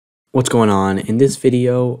What's going on? In this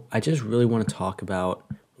video, I just really want to talk about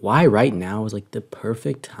why right now is like the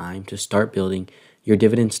perfect time to start building your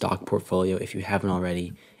dividend stock portfolio if you haven't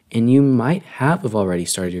already. And you might have already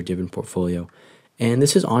started your dividend portfolio. And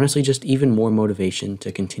this is honestly just even more motivation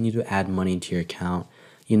to continue to add money into your account.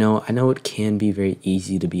 I know it can be very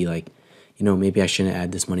easy to be like, maybe I shouldn't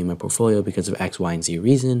add this money in my portfolio because of X, Y, and Z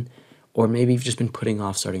reason. Or maybe you've just been putting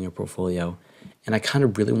off starting your portfolio. And I kind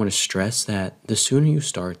of really want to stress that the sooner you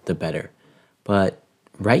start, the better. But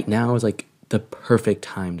right now is like the perfect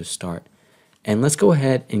time to start. And let's go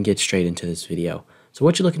ahead and get straight into this video. So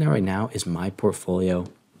what you're looking at right now is my portfolio.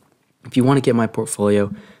 If you want to get my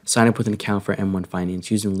portfolio, sign up with an account for M1 Finance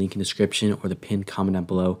using the link in the description or the pinned comment down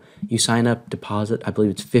below. You sign up, deposit, I believe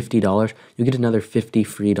it's $50. You'll get another $50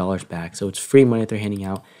 free back. So it's free money that they're handing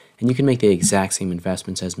out, and you can make the exact same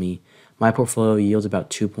investments as me. My portfolio yields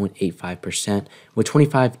about 2.85% with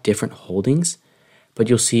 25 different holdings, but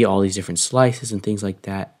you'll see all these different slices and things like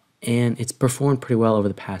that, and it's performed pretty well over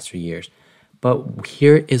the past 3 years. But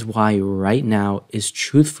here is why right now is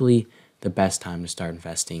truthfully the best time to start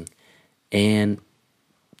investing. And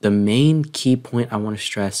the main key point I want to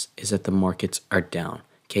stress is that the markets are down.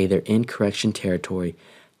 Okay, they're in correction territory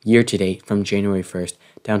year to date from January 1st,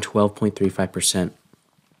 down 12.35%.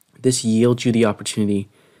 This yields you the opportunity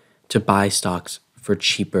to buy stocks for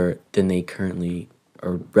cheaper than they currently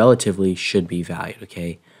or relatively should be valued.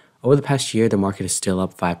 Okay, over the past year, the market is still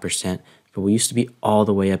up 5%, but we used to be all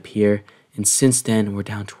the way up here. And since then, we're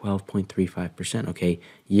down 12.35%. Okay,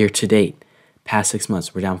 year to date. Past 6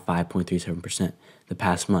 months, we're down 5.37%. The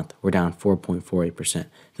past month, we're down 4.48%.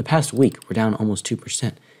 The past week, we're down almost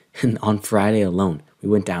 2%. And on Friday alone, we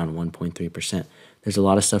went down 1.3%. There's a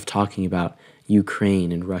lot of stuff talking about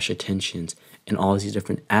Ukraine and Russia tensions and all these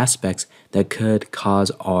different aspects that could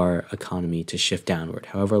cause our economy to shift downward.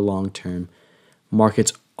 However, long term,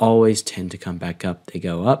 markets always tend to come back up. They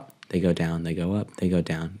go up, they go down, they go up, they go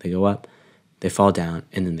down, they go up, they fall down,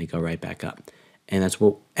 and then they go right back up. And that's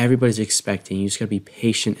what everybody's expecting. You just gotta be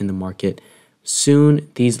patient in the market. Soon,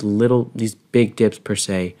 these big dips per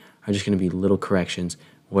se are just gonna be little corrections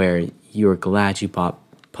where you're glad you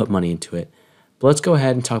put money into it. But let's go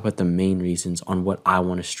ahead and talk about the main reasons on what I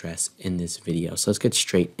want to stress in this video. So let's get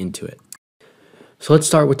straight into it. So let's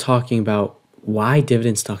start with talking about why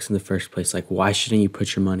dividend stocks in the first place. Like, why shouldn't you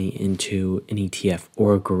put your money into an ETF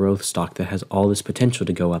or a growth stock that has all this potential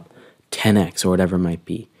to go up 10x or whatever it might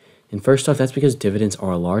be? And first off, that's because dividends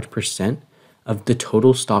are a large percent of the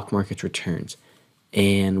total stock market's returns.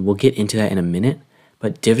 And we'll get into that in a minute.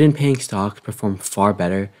 But dividend paying stocks perform far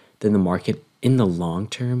better than the market in the long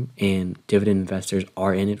term. And dividend investors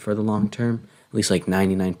are in it for the long term, at least like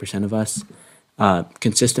 99% of us.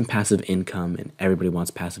 Consistent passive income, and everybody wants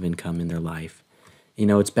passive income in their life.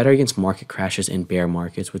 It's better against market crashes and bear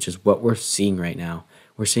markets, which is what we're seeing right now.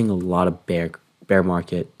 We're seeing a lot of bear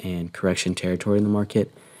market and correction territory in the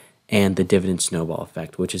market, and the dividend snowball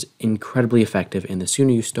effect, which is incredibly effective. And the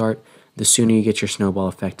sooner you start, the sooner you get your snowball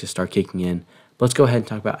effect to start kicking in. But let's go ahead and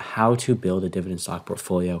talk about how to build a dividend stock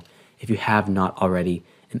portfolio if you have not already.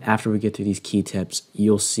 And after we get through these key tips,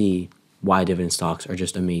 you'll see why dividend stocks are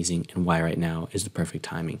just amazing and why right now is the perfect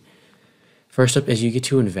timing. First up, as you get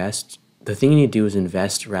to invest, the thing you need to do is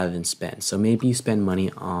invest rather than spend. So maybe you spend money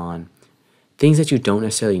on things that you don't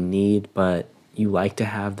necessarily need, but you like to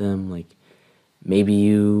have them. Like, maybe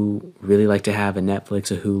you really like to have a Netflix,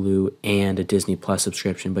 a Hulu, and a Disney Plus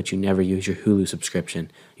subscription, but you never use your Hulu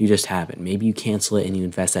subscription. You just have it. Maybe you cancel it and you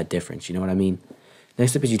invest that difference. You know what I mean?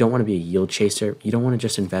 Next up is you don't want to be a yield chaser. You don't want to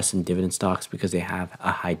just invest in dividend stocks because they have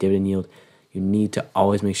a high dividend yield. You need to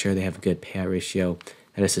always make sure they have a good payout ratio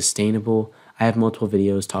that is sustainable. I have multiple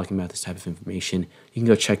videos talking about this type of information. You can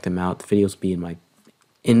go check them out. The videos will be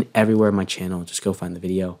in everywhere on my channel. Just go find the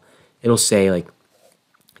video. It'll say like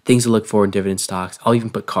things to look for in dividend stocks. I'll even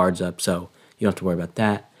put cards up so you don't have to worry about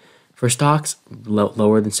that. For stocks,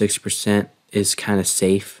 lower than 60% is kind of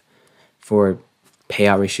safe. For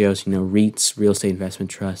payout ratios, REITs, real estate investment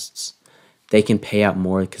trusts, they can pay out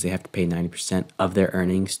more because they have to pay 90% of their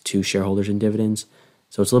earnings to shareholders in dividends.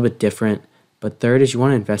 So it's a little bit different. But third is you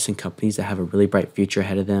want to invest in companies that have a really bright future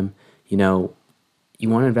ahead of them. You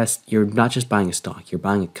want to invest, you're not just buying a stock, you're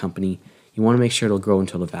buying a company. You want to make sure it'll grow in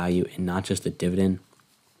total value and not just the dividend.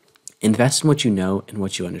 Invest in what you know and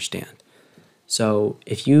what you understand. So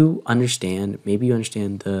if you understand, maybe you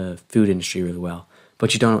understand the food industry really well,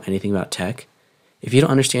 but you don't know anything about tech. If you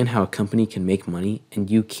don't understand how a company can make money and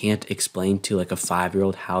you can't explain to like a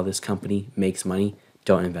 5-year-old how this company makes money,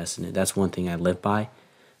 don't invest in it. That's one thing I live by.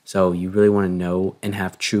 So you really want to know and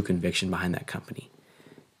have true conviction behind that company.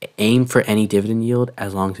 Aim for any dividend yield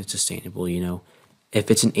as long as it's sustainable. If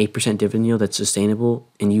it's an 8% dividend yield that's sustainable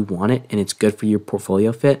and you want it and it's good for your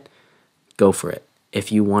portfolio fit, go for it.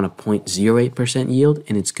 If you want a 0.08% yield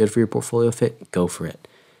and it's good for your portfolio fit, go for it.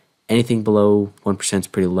 Anything below 1% is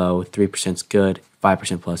pretty low, 3% is good,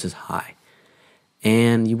 5% plus is high.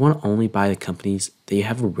 And you want to only buy the companies that you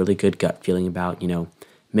have a really good gut feeling about.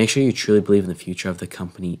 Make sure you truly believe in the future of the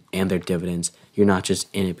company and their dividends. You're not just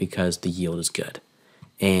in it because the yield is good.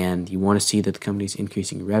 And you want to see that the company is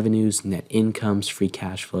increasing revenues, net incomes, free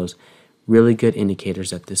cash flows, really good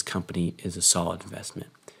indicators that this company is a solid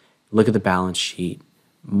investment. Look at the balance sheet,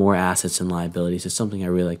 more assets and liabilities is something I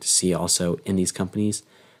really like to see also in these companies.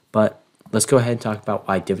 But let's go ahead and talk about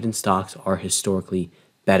why dividend stocks are historically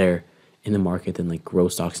better in the market than like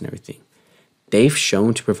growth stocks and everything. They've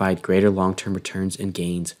shown to provide greater long-term returns and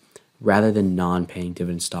gains rather than non-paying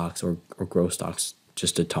dividend stocks or growth stocks,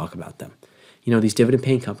 just to talk about them. These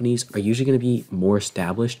dividend-paying companies are usually going to be more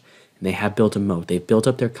established, and they have built a moat. They've built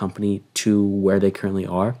up their company to where they currently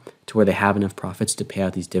are, to where they have enough profits to pay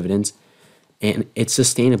out these dividends, and it's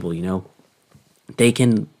sustainable. They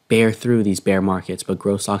can bear through these bear markets, but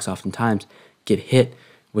growth stocks oftentimes get hit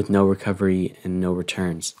with no recovery and no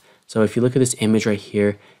returns. So if you look at this image right here,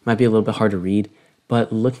 it might be a little bit hard to read,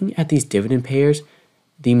 but looking at these dividend payers,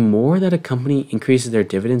 the more that a company increases their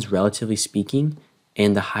dividends, relatively speaking,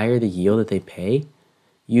 and the higher the yield that they pay,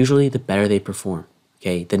 usually the better they perform.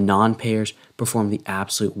 Okay, the non-payers perform the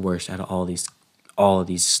absolute worst out of all of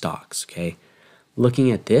these stocks. Okay, looking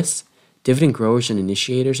at this, dividend growers and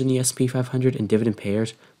initiators in the S&P 500 and dividend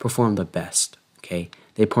payers perform the best. Okay,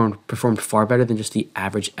 they performed far better than just the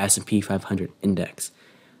average S&P 500 index.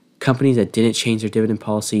 Companies that didn't change their dividend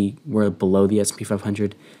policy were below the S&P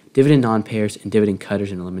 500. Dividend non-payers and dividend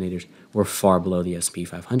cutters and eliminators were far below the S&P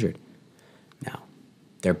 500. Now,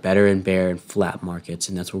 they're better in bear and flat markets,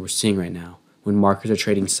 and that's what we're seeing right now. When markets are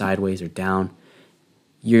trading sideways or down,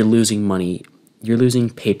 you're losing money. You're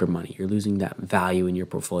losing paper money. You're losing that value in your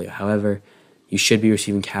portfolio. However, you should be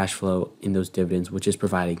receiving cash flow in those dividends, which is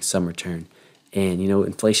providing some return. And,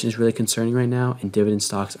 inflation is really concerning right now, and dividend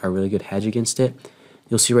stocks are a really good hedge against it.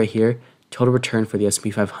 You'll see right here, total return for the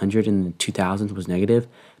S&P 500 in the 2000s was negative,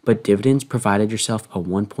 but dividends provided yourself a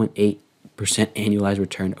 1.8% annualized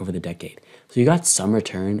return over the decade. So you got some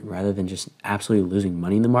return rather than just absolutely losing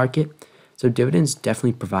money in the market. So dividends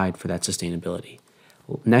definitely provide for that sustainability.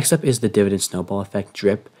 Next up is the dividend snowball effect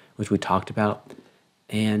drip, which we talked about.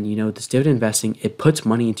 And this dividend investing, it puts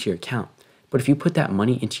money into your account. But if you put that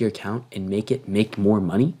money into your account and make it make more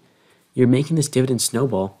money, you're making this dividend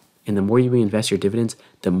snowball. And the more you reinvest your dividends,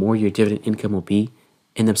 the more your dividend income will be.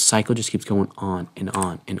 And the cycle just keeps going on and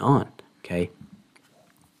on and on. Okay.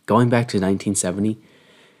 Going back to 1970,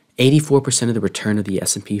 84% of the return of the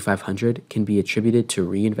S&P 500 can be attributed to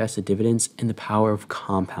reinvested dividends and the power of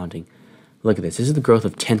compounding. Look at this. This is the growth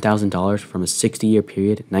of $10,000 from a 60-year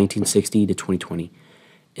period, 1960 to 2020.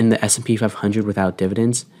 In the S&P 500 without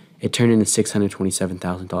dividends, it turned into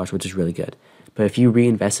 $627,000, which is really good. But if you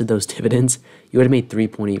reinvested those dividends, you would have made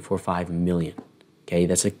 $3.845 million. Okay,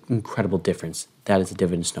 that's an incredible difference. That is the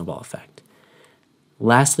dividend snowball effect.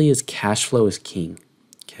 Lastly is cash flow is king.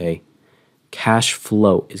 Okay, cash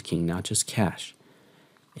flow is king, not just cash.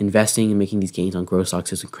 Investing and making these gains on growth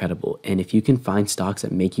stocks is incredible. And if you can find stocks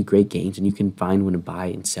that make you great gains and you can find when to buy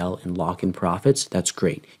and sell and lock in profits, that's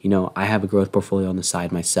great. I have a growth portfolio on the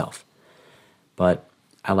side myself. But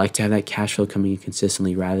I like to have that cash flow coming in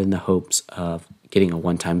consistently rather than the hopes of getting a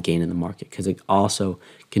one-time gain in the market, because it also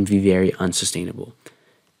can be very unsustainable.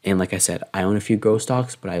 And like I said, I own a few growth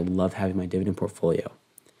stocks, but I love having my dividend portfolio.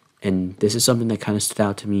 And this is something that kind of stood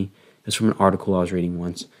out to me. It's from an article I was reading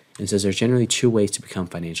once. And it says there's generally two ways to become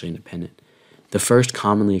financially independent. The first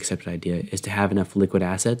commonly accepted idea is to have enough liquid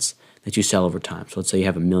assets that you sell over time. So let's say you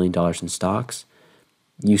have $1 million in stocks.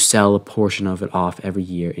 You sell a portion of it off every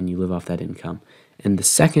year and you live off that income. And the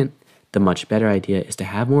second, the much better idea, is to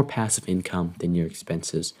have more passive income than your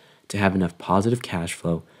expenses, to have enough positive cash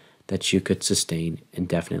flow that you could sustain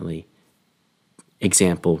indefinitely.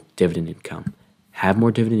 Example, dividend income. Have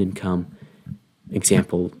more dividend income.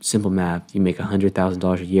 Example, simple math, you make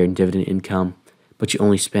 $100,000 a year in dividend income, but you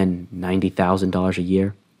only spend $90,000 a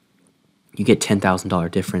year. You get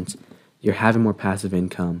 $10,000 difference. You're having more passive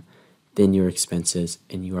income than your expenses,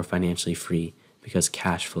 and you are financially free because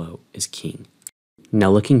cash flow is king.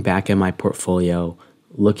 Now, looking back at my portfolio,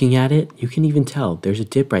 looking at it, you can even tell there's a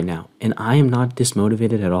dip right now, and I am not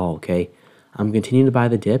dismotivated at all, okay? I'm continuing to buy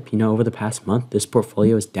the dip. Over the past month, this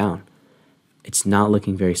portfolio is down. It's not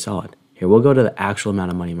looking very solid. Here, we'll go to the actual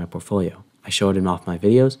amount of money in my portfolio. I showed it in off my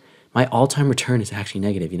videos. My all-time return is actually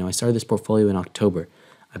negative. I started this portfolio in October.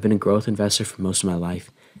 I've been a growth investor for most of my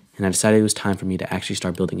life, and I decided it was time for me to actually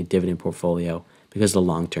start building a dividend portfolio because of the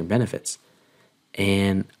long-term benefits.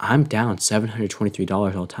 And I'm down $723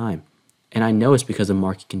 all the time. And I know it's because of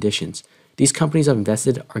market conditions. These companies I've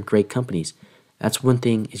invested are great companies. That's one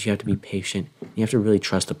thing is you have to be patient. You have to really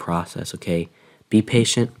trust the process, okay? Be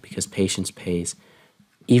patient because patience pays.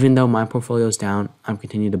 Even though my portfolio is down, I'm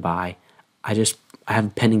continuing to buy. I have a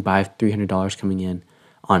pending buy of $300 coming in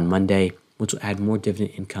on Monday, which will add more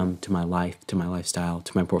dividend income to my life, to my lifestyle,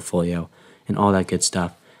 to my portfolio, and all that good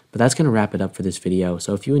stuff. But that's going to wrap it up for this video.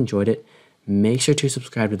 So if you enjoyed it, make sure to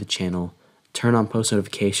subscribe to the channel, turn on post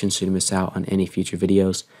notifications so you don't miss out on any future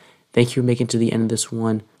videos. Thank you for making it to the end of this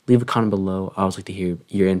one. Leave a comment below. I always like to hear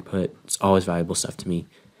your input. It's always valuable stuff to me.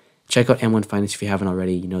 Check out M1 Finance if you haven't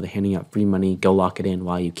already. You know, they're handing out free money. Go lock it in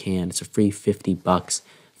while you can. It's a free $50,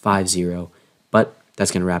 50. But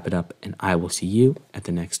that's going to wrap it up, and I will see you at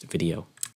the next video.